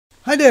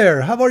Hi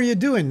there, how are you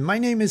doing? My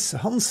name is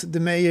Hans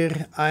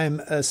Demeyer.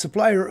 I'm a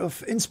supplier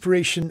of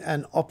inspiration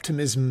and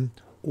optimism,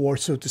 or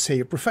so to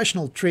say, a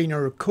professional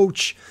trainer or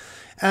coach.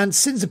 And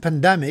since the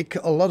pandemic,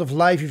 a lot of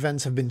live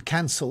events have been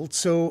cancelled,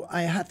 so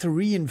I had to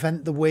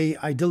reinvent the way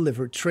I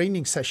deliver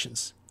training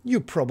sessions. You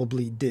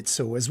probably did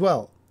so as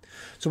well.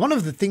 So one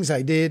of the things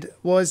I did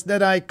was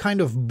that I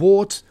kind of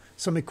bought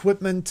some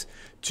equipment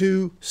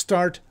to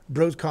start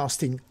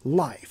broadcasting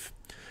live,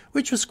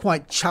 which was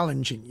quite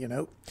challenging, you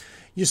know.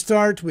 You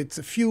start with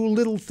a few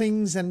little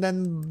things, and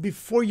then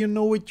before you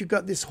know it, you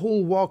got this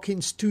whole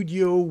walk-in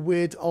studio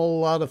with a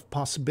lot of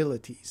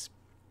possibilities.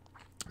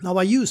 Now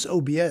I use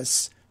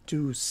OBS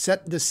to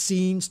set the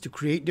scenes, to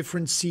create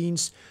different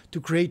scenes, to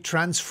create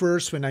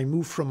transfers when I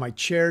move from my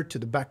chair to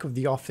the back of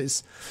the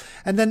office.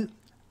 And then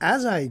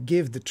as I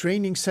give the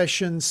training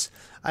sessions,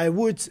 I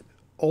would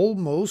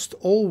almost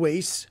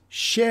always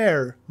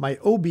share my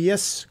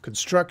OBS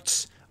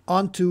constructs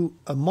onto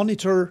a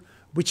monitor,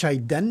 which I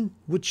then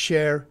would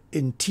share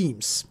in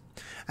Teams.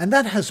 And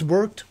that has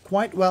worked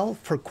quite well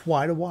for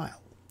quite a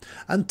while.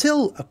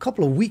 Until a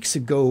couple of weeks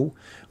ago,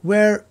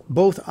 where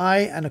both I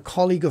and a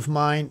colleague of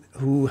mine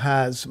who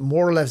has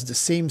more or less the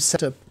same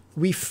setup,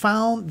 we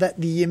found that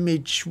the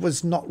image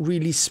was not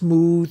really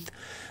smooth,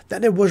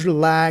 that there was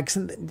lags,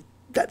 and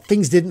that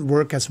things didn't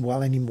work as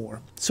well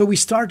anymore. So we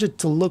started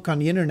to look on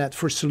the internet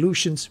for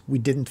solutions. We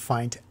didn't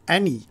find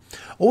any.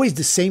 Always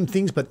the same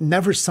things, but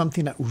never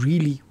something that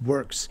really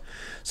works.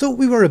 So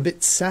we were a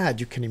bit sad,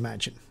 you can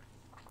imagine.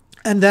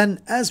 And then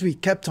as we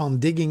kept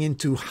on digging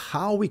into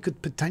how we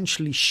could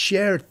potentially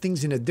share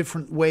things in a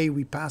different way,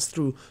 we passed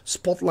through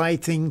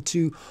spotlighting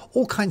to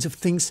all kinds of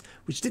things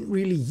which didn't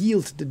really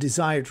yield the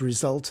desired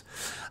result,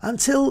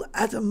 until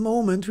at a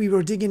moment we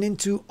were digging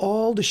into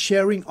all the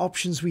sharing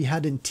options we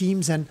had in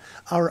Teams, and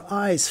our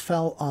eyes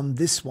fell on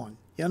this one.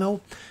 You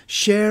know,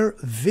 share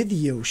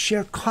video,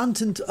 share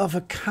content of a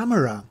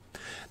camera.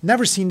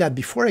 Never seen that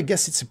before. I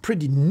guess it's a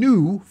pretty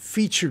new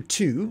feature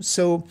too.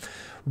 So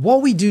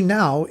what we do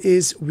now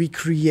is we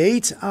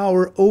create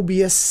our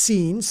OBS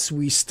scenes.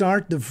 We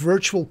start the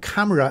virtual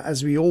camera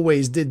as we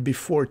always did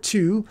before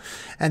too.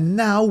 And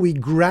now we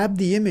grab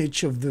the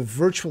image of the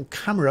virtual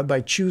camera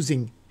by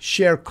choosing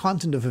share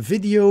content of a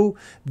video.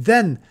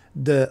 Then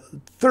the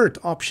third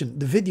option,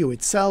 the video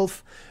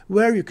itself,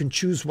 where you can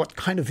choose what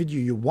kind of video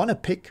you want to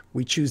pick.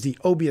 We choose the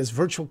OBS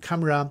virtual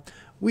camera.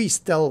 We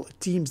tell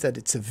Teams that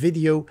it's a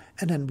video,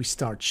 and then we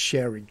start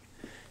sharing.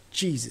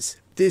 Jesus.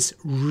 This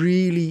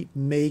really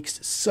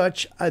makes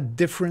such a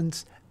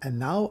difference, and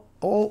now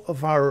all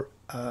of our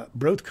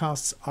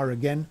broadcasts are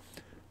again,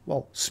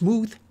 well,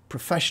 smooth,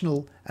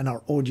 professional, and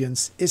our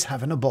audience is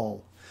having a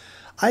ball.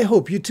 I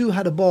hope you too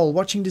had a ball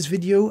watching this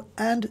video,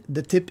 and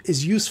the tip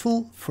is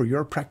useful for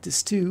your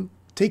practice too.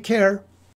 Take care.